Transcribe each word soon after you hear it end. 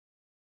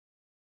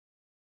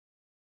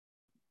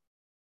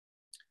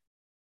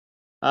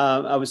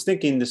I was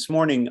thinking this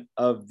morning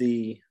of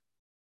the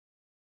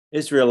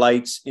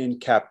Israelites in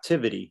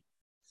captivity.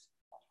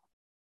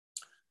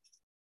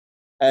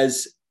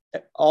 As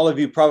all of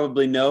you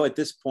probably know at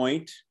this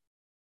point,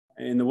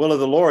 in the will of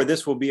the Lord,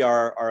 this will be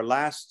our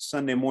last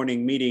Sunday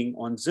morning meeting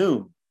on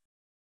Zoom.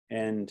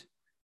 And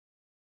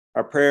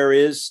our prayer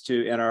is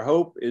to, and our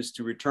hope is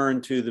to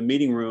return to the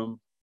meeting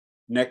room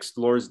next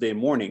Lord's Day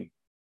morning.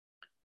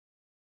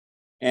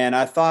 And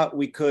I thought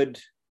we could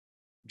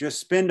just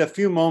spend a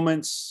few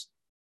moments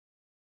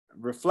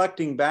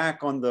reflecting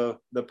back on the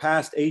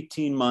past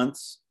 18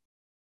 months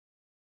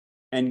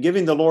and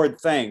giving the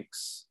Lord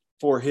thanks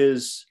for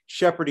his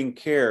shepherding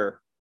care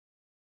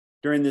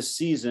during this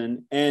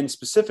season, and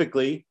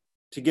specifically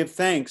to give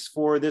thanks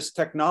for this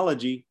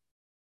technology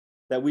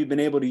that we've been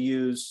able to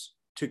use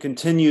to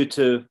continue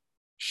to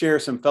share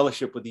some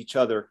fellowship with each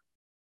other.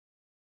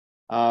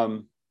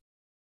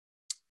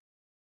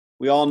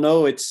 We all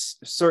know it's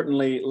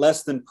certainly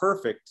less than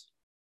perfect,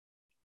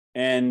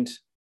 and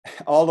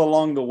all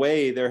along the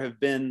way, there have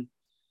been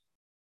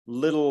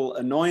little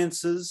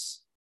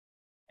annoyances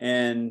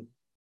and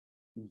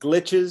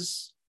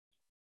glitches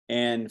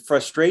and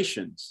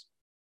frustrations.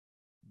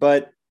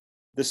 But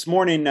this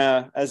morning,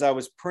 as I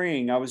was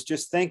praying, I was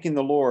just thanking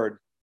the Lord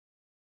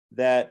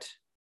that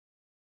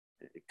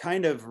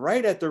kind of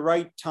right at the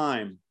right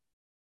time,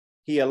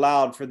 he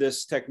allowed for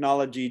this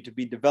technology to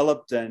be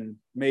developed and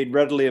made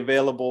readily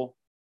available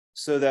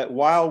so that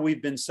while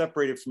we've been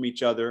separated from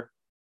each other,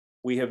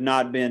 we have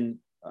not been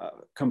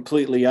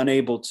completely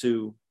unable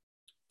to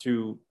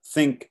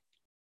think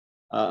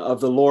of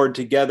the Lord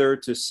together,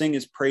 to sing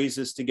his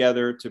praises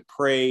together, to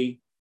pray.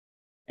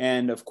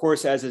 And of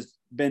course, as has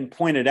been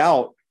pointed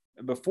out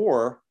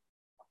before,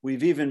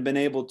 we've even been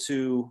able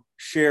to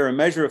share a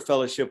measure of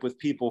fellowship with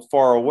people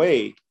far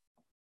away.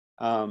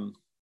 And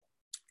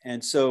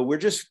so we're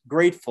just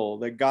grateful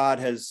that God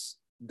has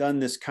done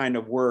this kind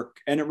of work.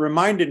 And it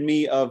reminded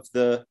me of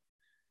the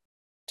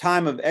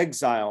time of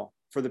exile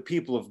for the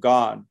people of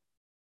God.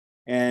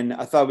 And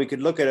I thought we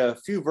could look at a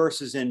few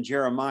verses in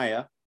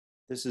Jeremiah.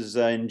 This is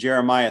in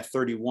Jeremiah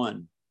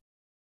 31.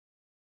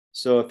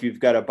 So if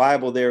you've got a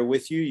Bible there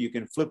with you, you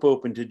can flip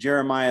open to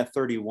Jeremiah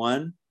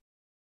 31.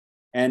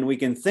 And we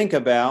can think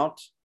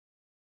about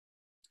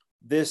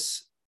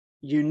this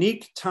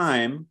unique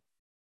time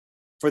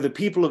for the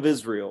people of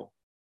Israel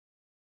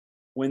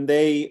when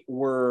they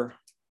were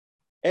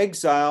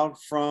exiled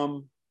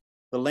from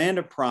the land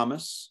of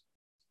promise,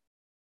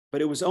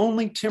 but it was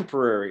only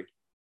temporary.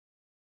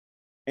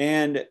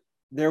 And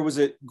there was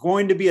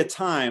going to be a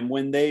time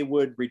when they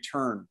would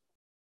return.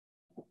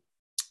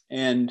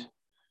 And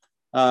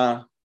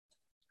of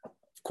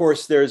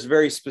course, there's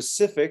very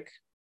specific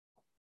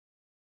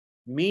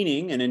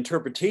meaning and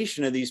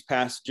interpretation of these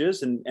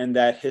passages and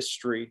that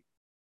history.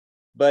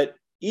 But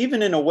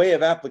even in a way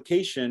of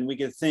application, we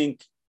can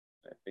think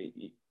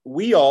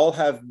we all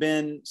have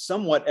been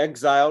somewhat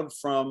exiled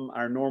from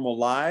our normal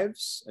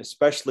lives,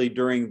 especially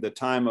during the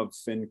time of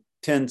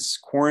intense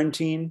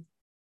quarantine.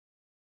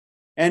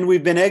 And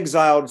we've been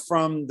exiled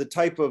from the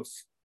type of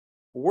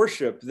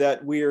worship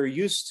that we are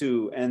used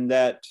to and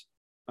that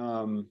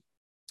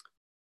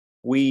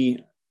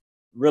we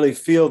really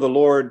feel the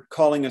Lord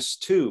calling us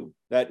to,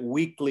 that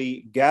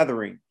weekly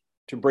gathering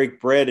to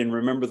break bread and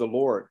remember the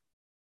Lord.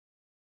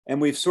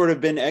 And we've sort of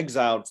been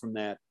exiled from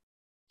that.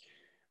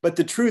 But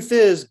the truth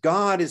is,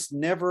 God is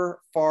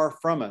never far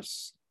from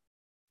us.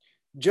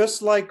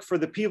 Just like for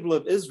the people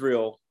of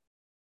Israel,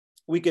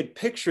 we could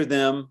picture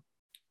them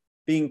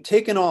being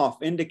taken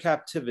off into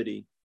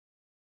captivity,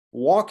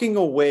 walking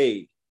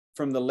away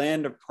from the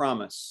land of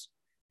promise,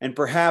 and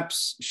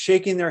perhaps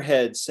shaking their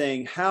heads,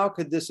 saying, how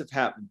could this have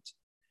happened?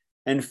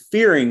 And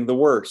fearing the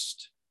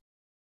worst,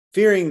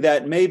 fearing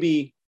that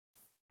maybe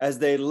as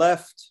they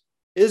left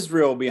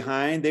Israel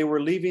behind, they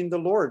were leaving the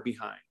Lord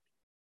behind.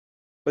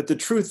 But the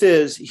truth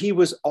is, he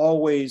was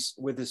always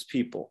with his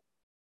people.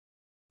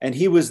 And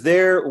he was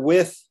there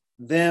with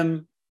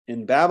them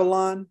in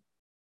Babylon.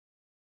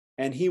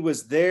 And he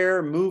was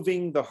there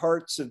moving the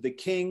hearts of the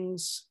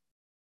kings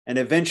and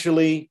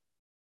eventually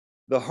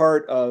the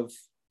heart of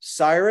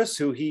Cyrus,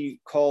 who he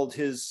called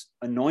his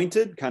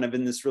anointed, kind of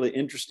in this really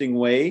interesting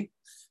way.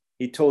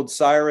 He told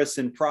Cyrus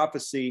in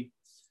prophecy,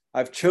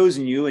 I've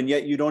chosen you, and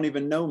yet you don't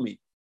even know me.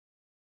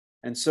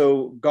 And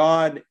so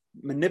God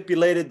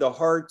manipulated the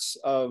hearts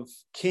of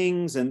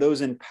kings and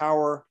those in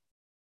power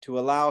to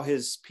allow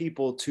his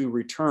people to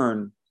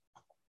return.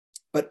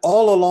 But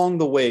all along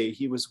the way,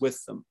 he was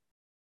with them.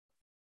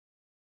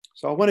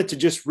 So I wanted to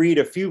just read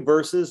a few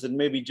verses and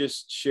maybe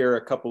just share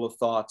a couple of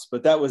thoughts.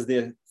 But that was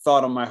the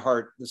thought on my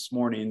heart this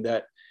morning,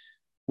 that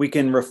we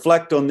can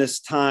reflect on this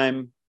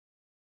time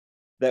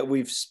that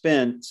we've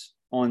spent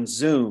on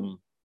Zoom,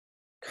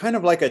 kind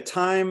of like a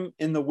time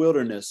in the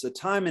wilderness, a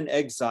time in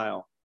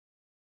exile.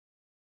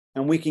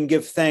 And we can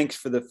give thanks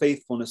for the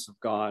faithfulness of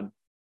God.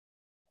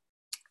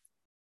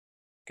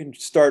 You can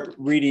start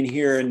reading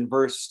here in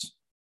verse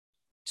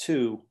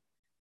 2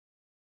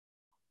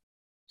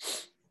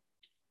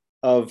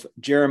 of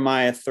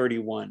Jeremiah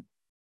 31.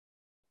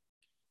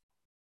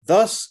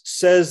 thus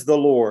says the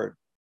Lord.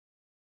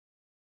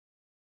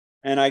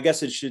 And I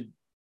guess it should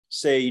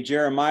say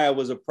Jeremiah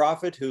was a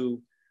prophet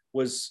who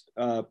was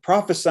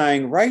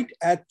prophesying right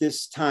at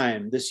this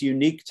time, this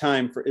unique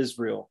time for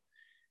Israel.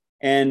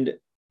 And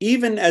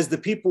even as the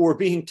people were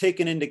being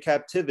taken into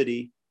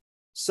captivity,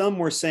 some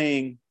were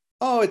saying,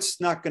 oh,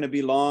 it's not going to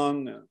be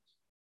long.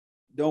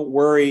 Don't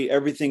worry,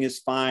 everything is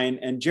fine.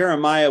 And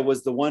Jeremiah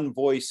was the one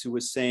voice who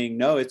was saying,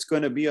 no, it's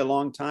going to be a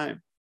long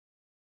time.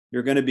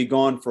 You're going to be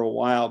gone for a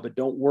while, but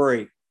don't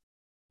worry,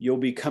 you'll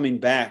be coming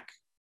back.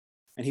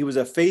 And he was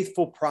a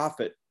faithful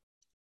prophet,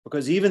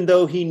 because even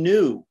though he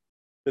knew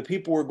the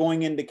people were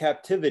going into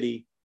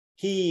captivity,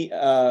 he,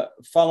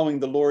 following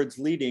the Lord's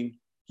leading,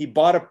 he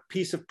bought a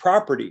piece of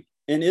property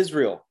in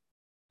Israel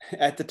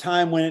at the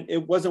time when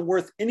it wasn't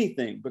worth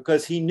anything,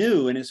 because he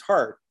knew in his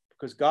heart,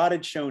 because God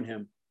had shown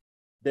him,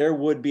 there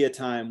would be a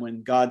time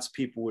when God's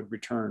people would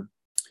return.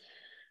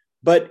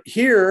 But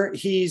here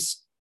he's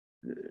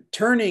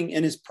turning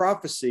in his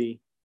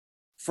prophecy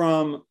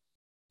from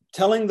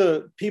telling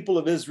the people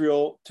of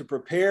Israel to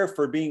prepare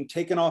for being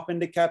taken off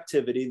into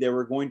captivity. They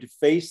were going to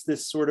face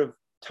this sort of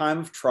time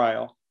of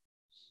trial.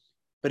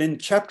 But in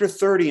chapter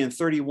 30 and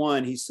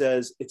 31, he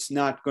says, it's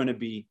not going to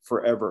be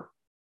forever.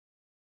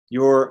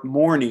 Your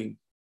mourning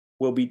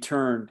will be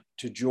turned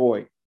to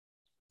joy.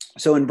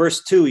 So in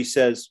verse 2, he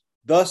says,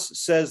 thus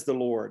says the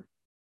Lord,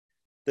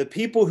 the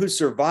people who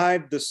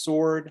survived the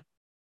sword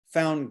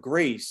found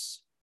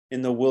grace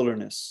in the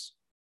wilderness.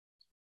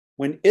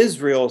 When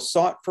Israel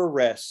sought for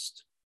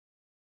rest,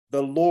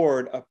 the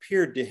Lord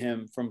appeared to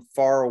him from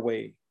far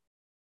away.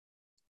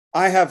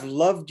 I have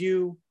loved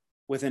you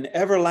with an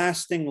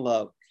everlasting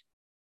love.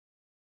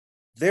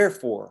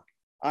 Therefore,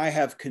 I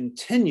have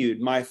continued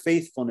my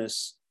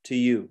faithfulness to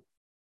you.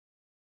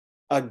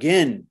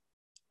 Again,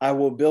 I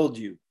will build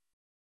you,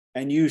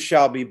 and you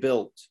shall be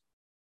built,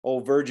 O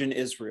Virgin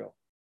Israel.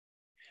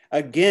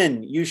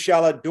 Again, you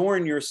shall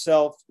adorn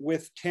yourself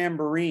with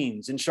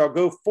tambourines, and shall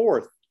go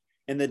forth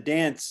in the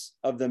dance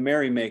of the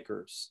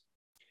merrymakers.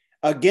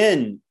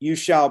 Again, you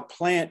shall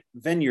plant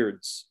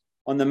vineyards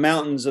on the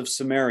mountains of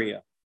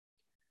Samaria.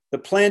 The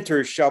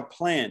planters shall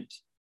plant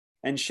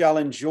and shall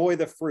enjoy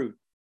the fruit.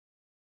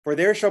 For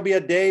there shall be a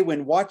day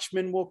when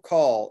watchmen will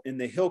call in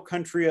the hill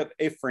country of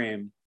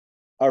Ephraim,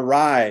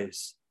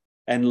 arise,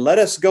 and let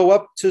us go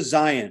up to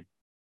Zion,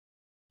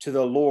 to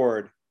the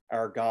Lord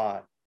our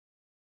God.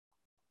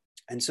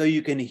 And so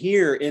you can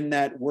hear in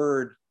that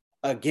word,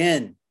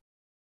 again,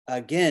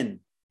 again.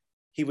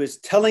 He was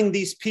telling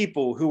these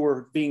people who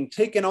were being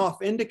taken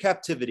off into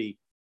captivity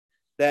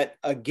that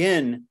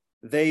again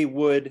they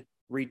would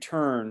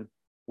return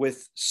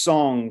with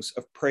songs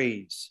of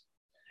praise.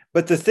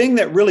 But the thing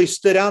that really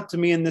stood out to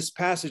me in this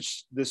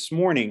passage this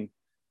morning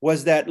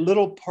was that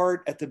little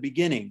part at the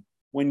beginning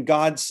when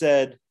God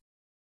said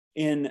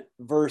in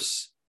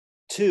verse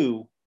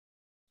 2,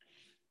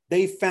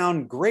 they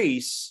found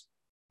grace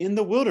in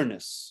the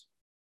wilderness.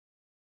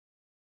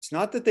 It's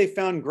not that they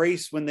found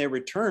grace when they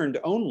returned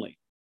only.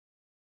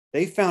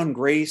 They found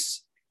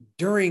grace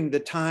during the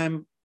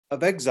time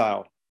of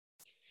exile.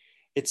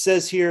 It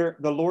says here,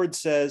 the Lord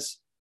says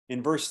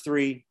in verse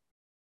 3,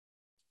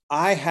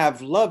 I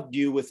have loved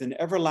you with an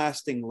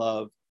everlasting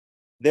love.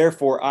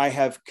 Therefore, I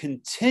have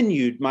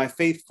continued my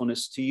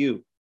faithfulness to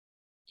you.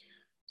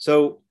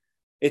 So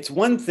it's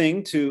one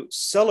thing to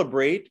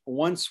celebrate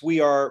once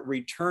we are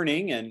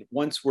returning and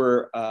once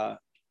we're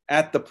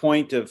at the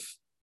point of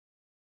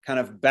kind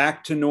of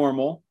back to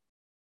normal,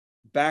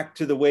 back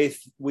to the way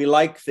we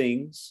like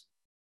things.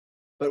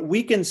 But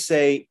we can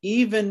say,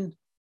 even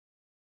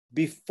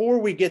before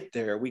we get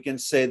there, we can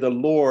say the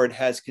Lord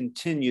has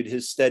continued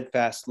his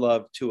steadfast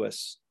love to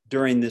us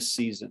during this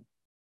season.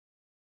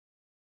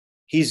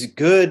 He's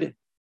good,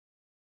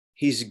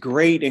 he's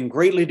great, and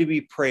greatly to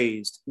be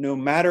praised, no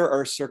matter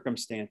our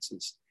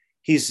circumstances.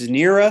 He's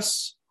near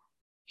us,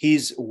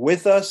 he's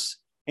with us,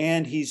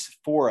 and he's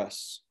for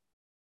us.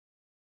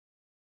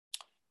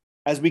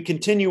 As we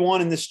continue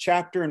on in this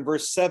chapter, in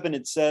verse 7,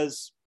 it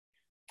says,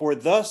 for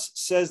thus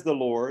says the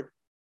Lord,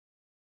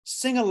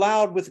 sing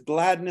aloud with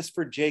gladness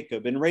for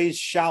Jacob, and raise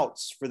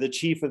shouts for the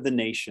chief of the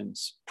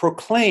nations.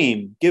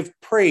 Proclaim, give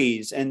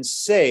praise, and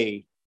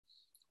say,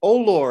 O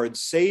Lord,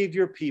 save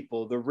your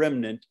people, the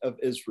remnant of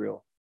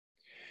Israel.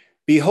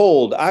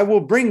 Behold, I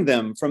will bring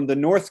them from the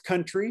north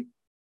country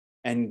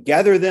and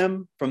gather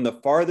them from the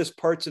farthest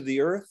parts of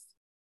the earth.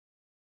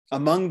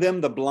 Among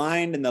them, the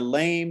blind and the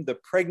lame, the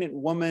pregnant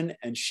woman,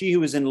 and she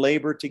who is in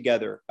labor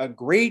together, a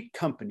great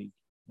company,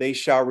 they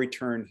shall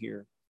return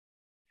here.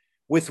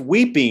 With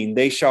weeping,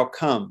 they shall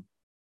come,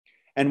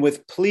 and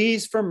with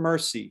pleas for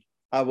mercy,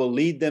 I will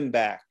lead them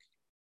back.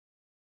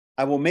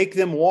 I will make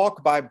them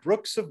walk by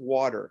brooks of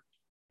water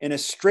in a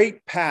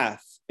straight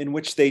path in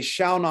which they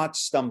shall not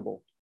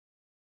stumble.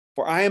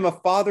 For I am a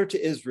father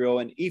to Israel,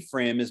 and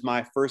Ephraim is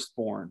my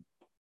firstborn.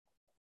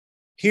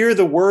 Hear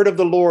the word of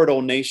the Lord, O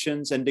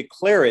nations, and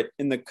declare it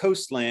in the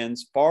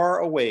coastlands far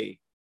away.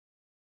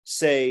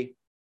 Say,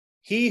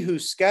 he who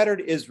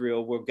scattered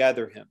Israel will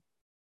gather him,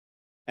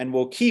 and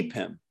will keep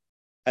him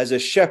as a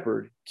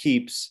shepherd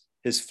keeps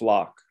his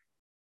flock.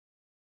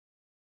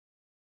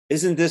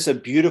 Isn't this a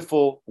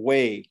beautiful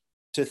way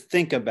to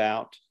think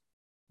about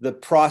the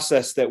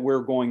process that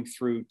we're going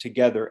through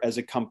together as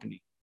a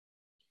company?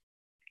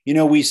 You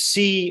know, we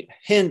see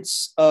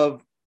hints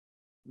of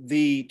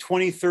the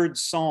 23rd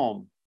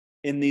Psalm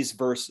in these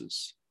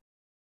verses.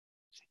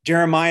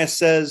 Jeremiah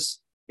says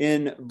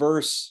in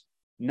verse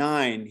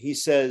 9, he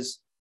says,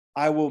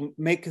 I will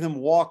make them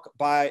walk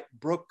by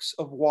brooks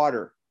of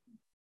water.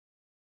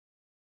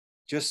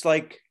 Just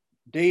like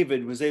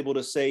David was able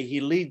to say, he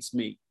leads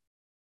me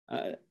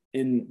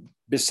in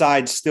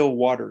beside still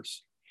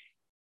waters.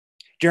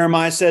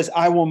 Jeremiah says,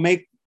 I will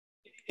make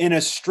in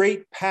a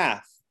straight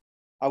path.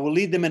 I will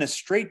lead them in a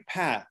straight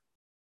path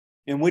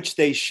in which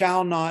they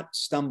shall not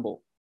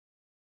stumble.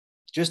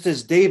 Just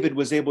as David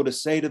was able to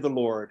say to the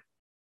Lord,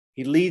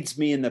 he leads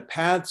me in the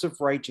paths of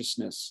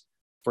righteousness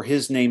for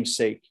his name's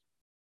sake.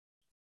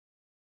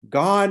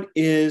 God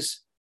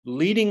is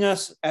leading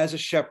us as a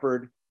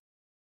shepherd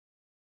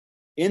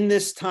in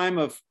this time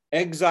of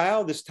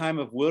exile, this time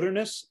of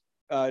wilderness,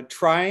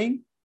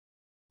 trying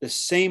the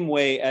same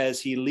way as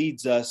he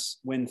leads us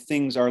when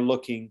things are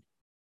looking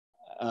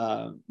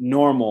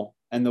normal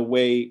and the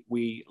way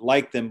we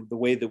like them, the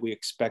way that we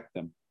expect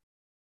them.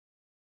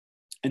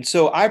 And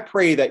so I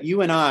pray that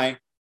you and I,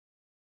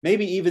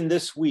 maybe even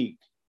this week,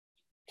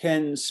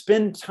 can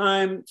spend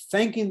time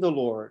thanking the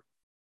Lord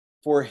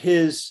for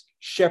his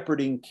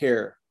shepherding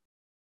care.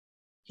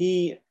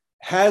 He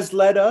has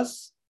led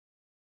us,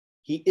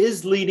 he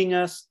is leading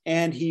us,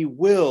 and he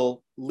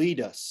will lead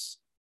us.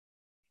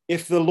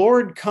 If the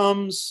Lord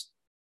comes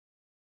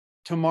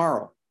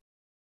tomorrow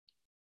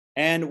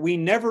and we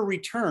never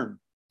return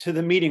to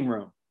the meeting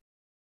room,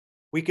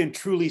 we can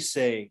truly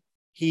say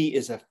he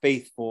is a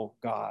faithful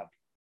God.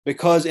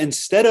 Because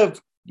instead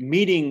of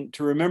meeting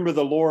to remember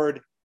the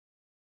Lord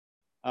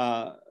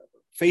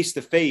face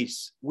to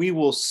face, we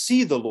will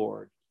see the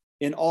Lord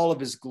in all of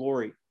his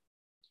glory.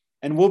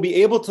 And we'll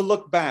be able to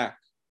look back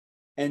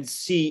and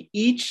see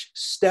each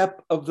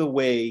step of the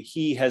way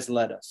he has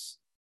led us.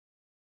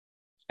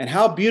 And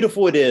how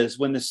beautiful it is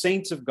when the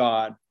saints of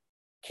God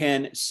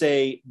can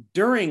say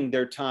during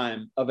their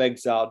time of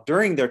exile,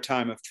 during their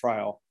time of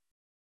trial,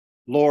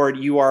 Lord,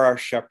 you are our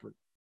shepherd.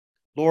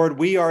 Lord,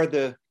 we are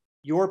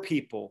your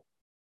people,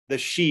 the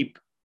sheep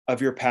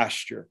of your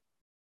pasture.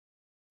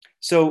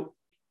 So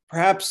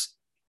perhaps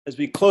as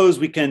we close,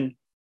 we can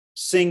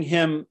sing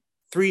hymn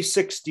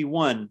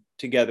 361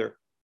 together.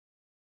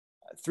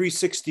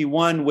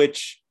 361,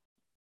 which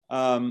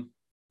has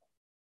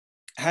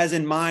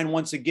in mind,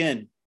 once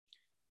again,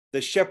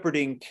 the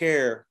shepherding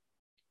care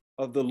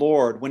of the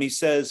Lord when he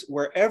says,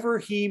 wherever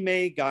he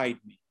may guide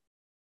me,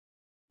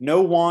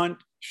 no want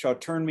shall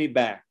turn me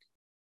back.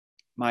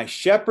 My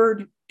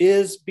shepherd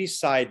is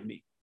beside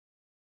me,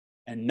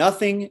 and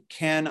nothing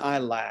can I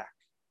lack.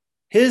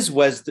 His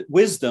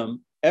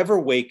wisdom ever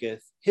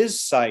waketh, his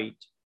sight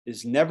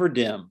is never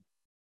dim.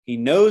 He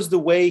knows the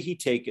way he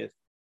taketh,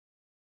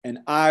 and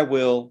I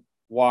will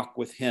walk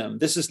with him.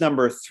 This is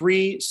number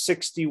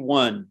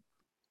 361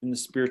 in the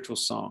spiritual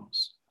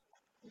songs.